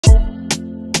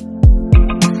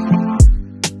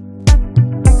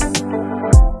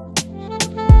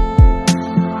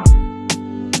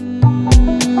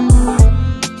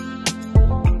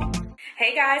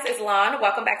Shalonda.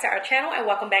 Welcome back to our channel and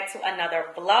welcome back to another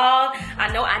vlog.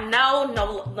 I know,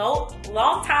 no,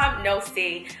 long time no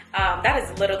see. That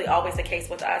is literally always the case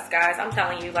with us, guys. I'm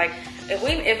telling you, like, if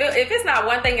it's not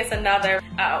one thing, it's another.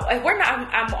 If we're not,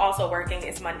 I'm also working.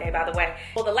 It's Monday, by the way.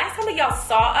 Well, the last time that y'all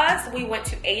saw us, we went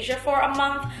to Asia for a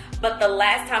month. But the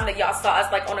last time that y'all saw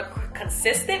us, like, on a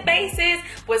consistent basis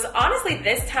was honestly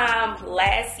this time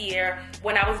last year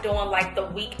when I was doing like the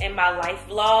week in my life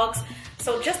vlogs.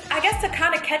 So just, I guess, to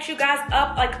kind of catch you guys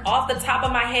up, like off the top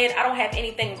of my head, I don't have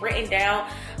anything written down.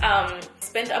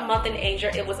 Spent a month in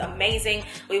Asia. It was amazing.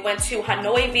 We went to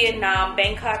Hanoi, Vietnam,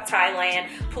 Bangkok, Thailand,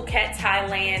 Phuket,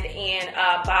 Thailand,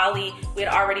 and Bali. We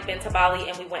had already been to Bali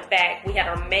and we went back. We had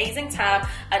an amazing time.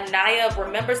 Aniya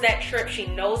remembers that trip. She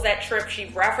knows that trip. She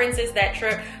references that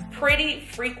trip pretty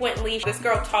frequently. This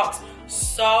girl talks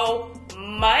so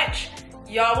much.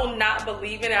 Y'all will not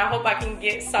believe it. I hope I can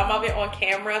get some of it on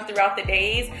camera throughout the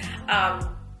days.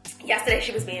 Yesterday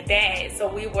she was being bad, so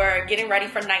we were getting ready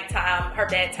for nighttime, her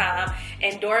bedtime,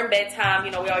 and during bedtime,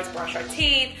 you know, we always brush our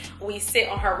teeth, we sit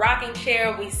on her rocking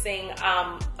chair, we sing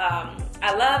I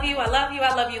love you, I love you,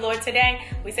 I love you, Lord, today.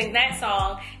 We sing that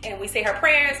song and we say her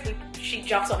prayers. She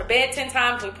jumps on the bed 10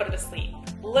 times, we put her to sleep.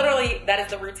 Literally, that is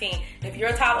the routine. If you're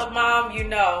a toddler mom, you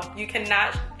know you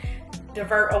cannot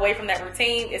divert away from that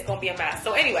routine. It's gonna be a mess.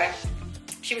 So anyway,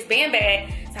 she was being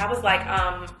bad, so I was like,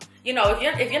 you know,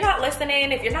 if you're not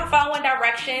listening, if you're not following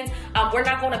directions, we're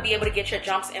not going to be able to get your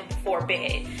jumps in before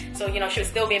bed. So, you know, she was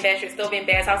still being bad.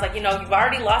 So I was like, you know, you've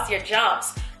already lost your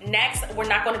jumps. Next, we're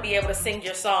not going to be able to sing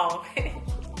your song.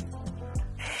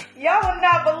 Y'all will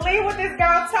not believe what this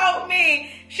girl told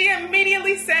me. She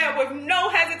immediately said, with no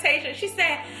hesitation, she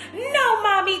said, "No,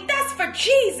 mommy, that's for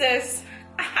Jesus."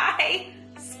 I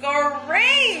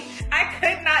screamed. I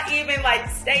could not even like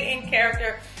stay in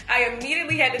character. I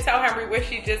immediately had to tell Henry what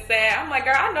she just said. I'm like,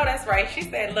 girl, I know that's right. She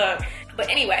said, look. But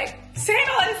anyway, saying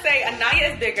all that to say,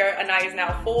 Aniya is bigger. Aniya is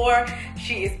now 4.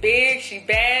 She is big, she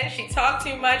bad, she talks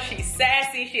too much, she's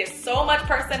sassy, she has so much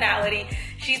personality.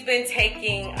 She's been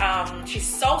taking, she's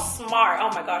so smart. Oh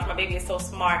my gosh, my baby is so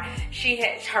smart.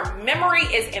 Her memory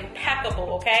is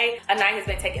impeccable, okay? Aniya has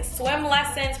been taking swim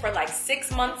lessons for like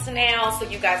 6 months now. So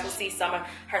you guys will see some of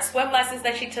her swim lessons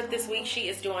that she took this week. She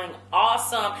is doing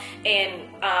awesome.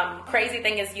 And crazy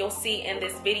thing is, you'll see in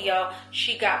this video,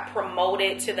 she got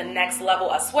promoted to the next level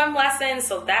of swim lessons.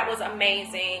 So that was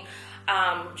amazing.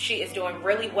 She is doing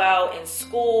really well in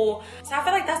school. So I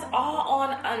feel like that's all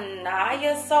on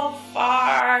Aniya so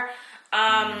far.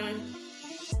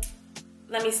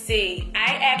 Let me see.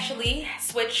 I actually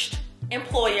switched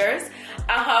employers.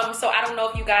 So I don't know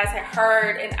if you guys have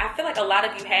heard, and I feel like a lot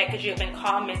of you had because you've been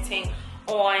commenting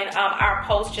on our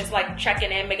posts, just like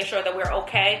checking in, making sure that we're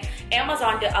okay.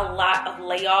 Amazon did a lot of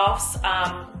layoffs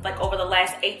like over the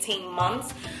last 18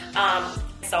 months.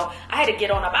 So I had to get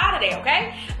on up out of there,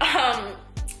 okay?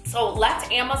 So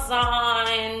left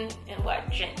Amazon in what,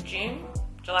 June,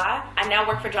 July? I now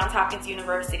work for Johns Hopkins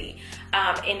University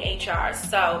in HR.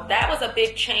 So that was a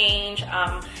big change.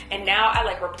 And now I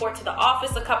like report to the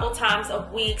office a couple times a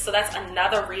week. So that's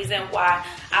another reason why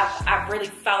I really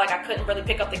felt like I couldn't really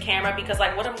pick up the camera, because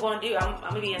like, what I'm going to do, I'm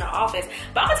going to be in the office.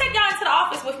 But I'm going to take y'all into the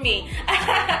office with me.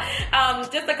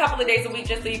 Just a couple of days a week,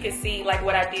 just so you can see like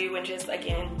what I do, and just,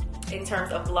 again, in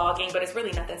terms of vlogging. But it's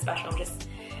really nothing special. I'm just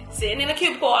sitting in a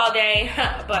cubicle all day.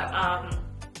 But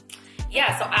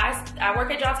yeah, so I work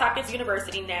at Johns Hopkins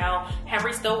University now.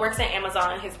 Henry still works at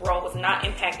Amazon. His role was not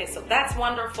impacted, so that's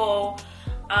wonderful.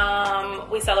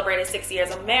 We celebrated 6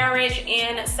 years of marriage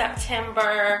in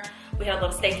September. We had a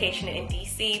little staycation in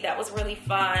DC. That was really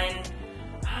fun.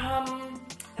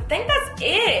 I think that's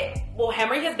it. Well,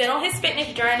 Henry has been on his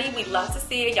fitness journey. We'd love to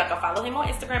see it. Y'all can follow him on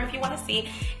Instagram if you want to see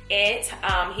it.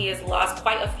 He has lost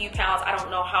quite a few pounds. I don't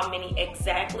know how many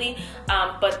exactly,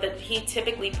 but he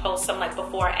typically posts some like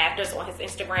before and afters on his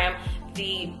Instagram.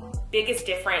 The biggest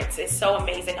difference is so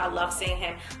amazing. I love seeing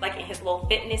him like in his little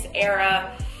fitness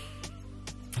era.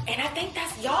 And I think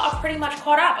that's, y'all are pretty much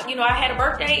caught up. You know, I had a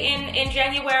birthday in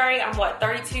January. I'm what,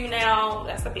 32 now?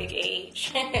 That's a big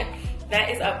age. That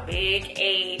is a big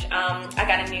age. I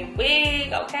got a new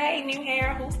wig, okay, new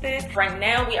hair. Who's this? Right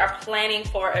now we are planning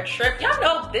for a trip. Y'all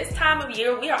know this time of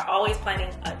year we are always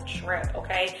planning a trip,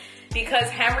 okay? Because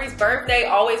Henry's birthday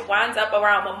always winds up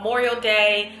around Memorial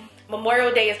Day.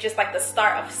 Memorial Day is just like the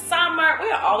start of summer.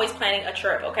 We are always planning a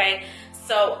trip, okay?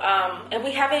 So, and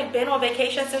we haven't been on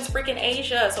vacation since freaking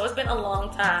Asia, so it's been a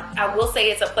long time. I will say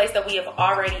it's a place that we have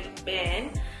already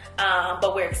been.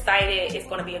 but we're excited. It's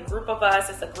going to be a group of us.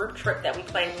 It's a group trip that we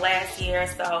planned last year,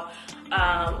 so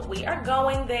we are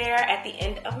going there at the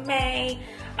end of May,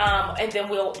 and then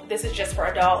this is just for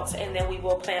adults, and then we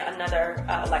will plan another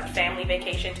like family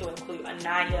vacation to include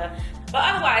Aniya. But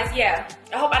otherwise, yeah,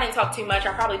 I hope I didn't talk too much.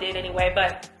 I probably did anyway,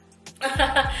 but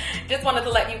just wanted to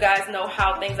let you guys know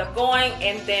how things are going.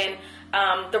 And then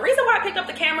the reason why I picked up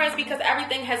the camera is because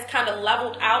everything has kind of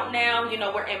leveled out now. You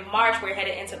know, we're in March, we're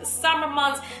headed into the summer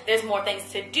months. There's more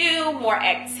things to do, more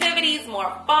activities,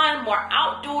 more fun, more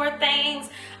outdoor things.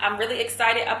 I'm really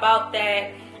excited about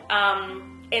that.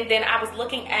 And then I was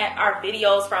looking at our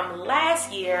videos from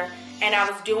last year, and I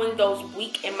was doing those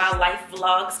week in my life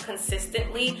vlogs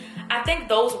consistently. I think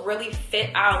those really fit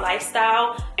our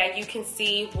lifestyle, and you can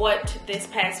see what this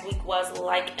past week was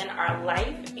like in our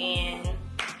life. And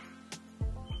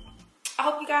I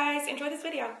hope you guys enjoy this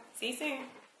video. See you soon.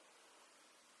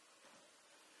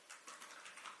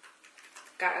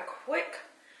 Got a quick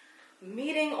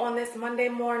meeting on this Monday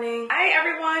morning. Hi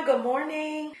everyone, good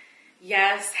morning.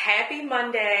 Yes, happy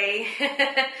Monday.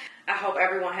 I hope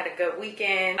everyone had a good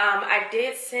weekend. I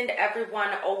did send everyone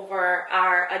over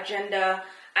our agenda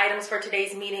items for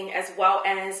today's meeting, as well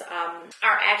as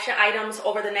our action items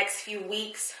over the next few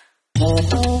weeks.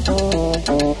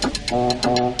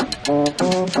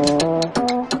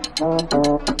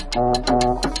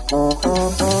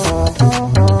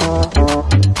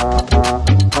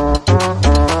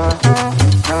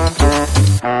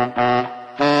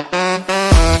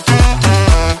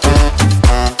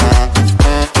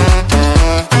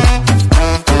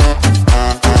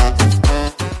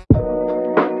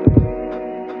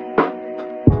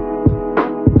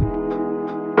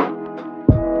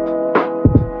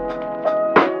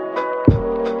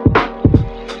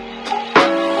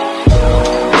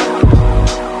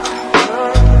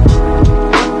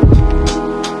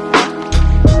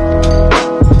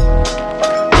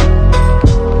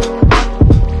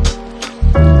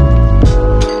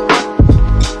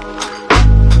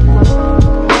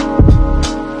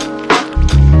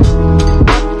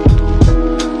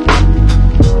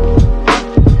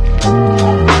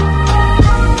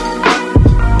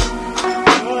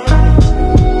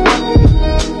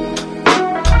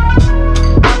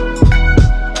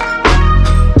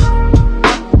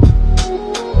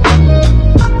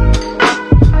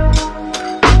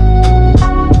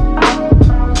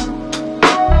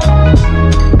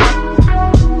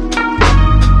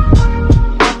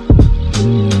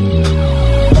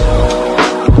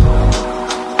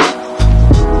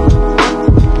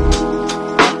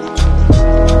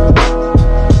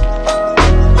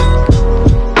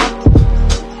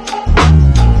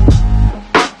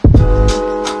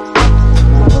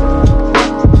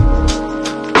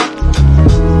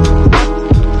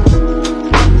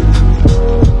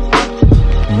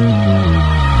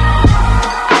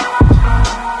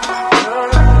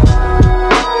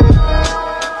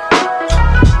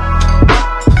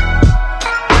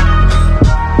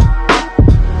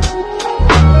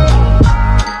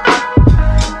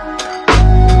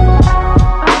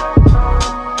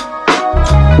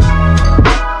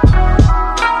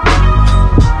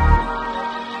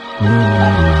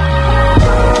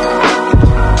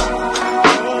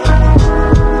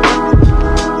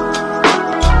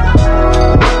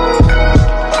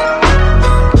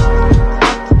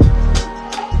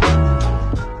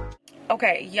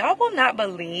 Okay, y'all will not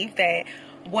believe that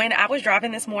when I was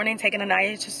driving this morning, taking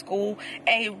Aniya to school,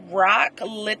 a rock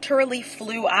literally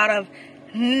flew out of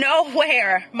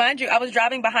nowhere. Mind you, I was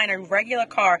driving behind a regular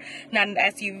car, not an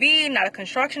SUV, not a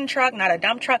construction truck, not a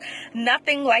dump truck,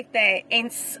 nothing like that.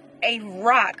 And a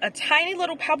rock, a tiny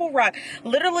little pebble rock,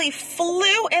 literally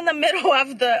flew in the middle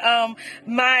of the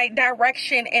my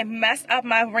direction and messed up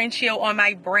my windshield on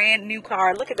my brand new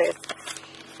car. Look at this.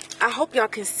 I hope y'all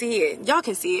can see it. Y'all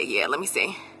can see it. Yeah, let me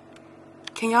see.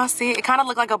 Can y'all see it? It kind of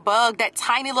looked like a bug, that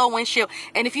tiny little windshield.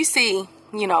 And if you see,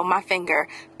 you know, my finger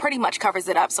pretty much covers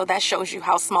it up. So that shows you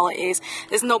how small it is.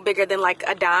 It's no bigger than like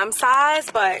a dime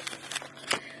size, but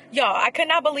y'all, I could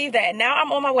not believe that. Now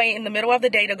I'm on my way in the middle of the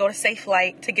day to go to Safe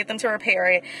Flight to get them to repair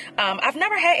it. I've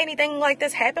never had anything like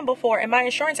this happen before, and my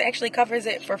insurance actually covers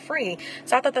it for free.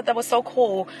 So I thought that was so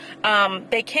cool.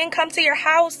 They can come to your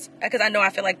house, because I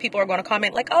feel like people are going to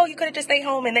comment like, oh, you could have just stayed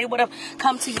home and they would have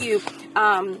come to you.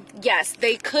 Yes,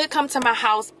 they could come to my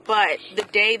house, but the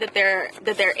day that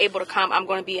they're able to come, I'm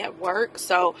going to be at work.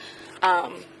 So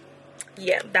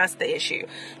yeah, that's the issue.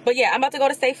 But yeah, I'm about to go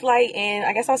to Safe Flight, and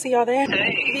I guess I'll see y'all there.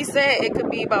 He said it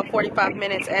could be about 45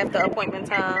 minutes after appointment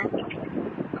time.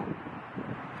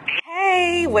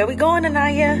 Hey, where we going,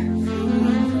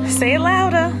 Aniya? Say it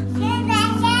louder.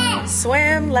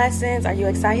 swim lessons. Are you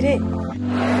excited?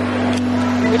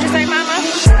 What'd you say, mama?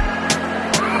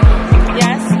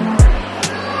 Yes?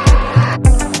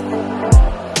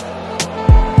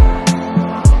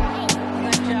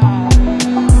 Good job.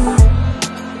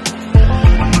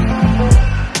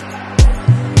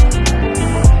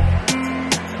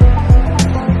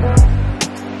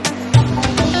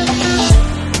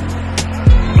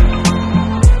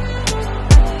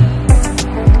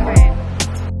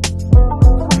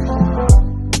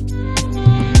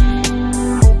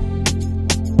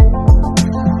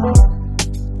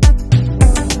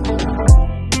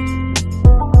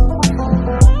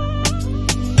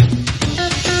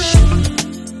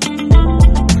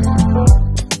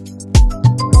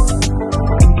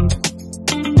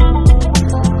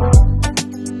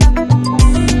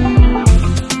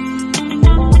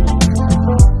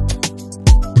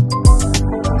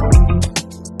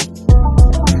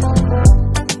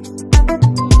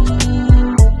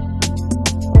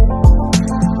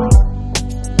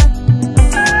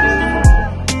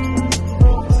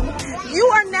 You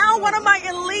are now one of my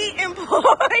elite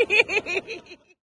employees.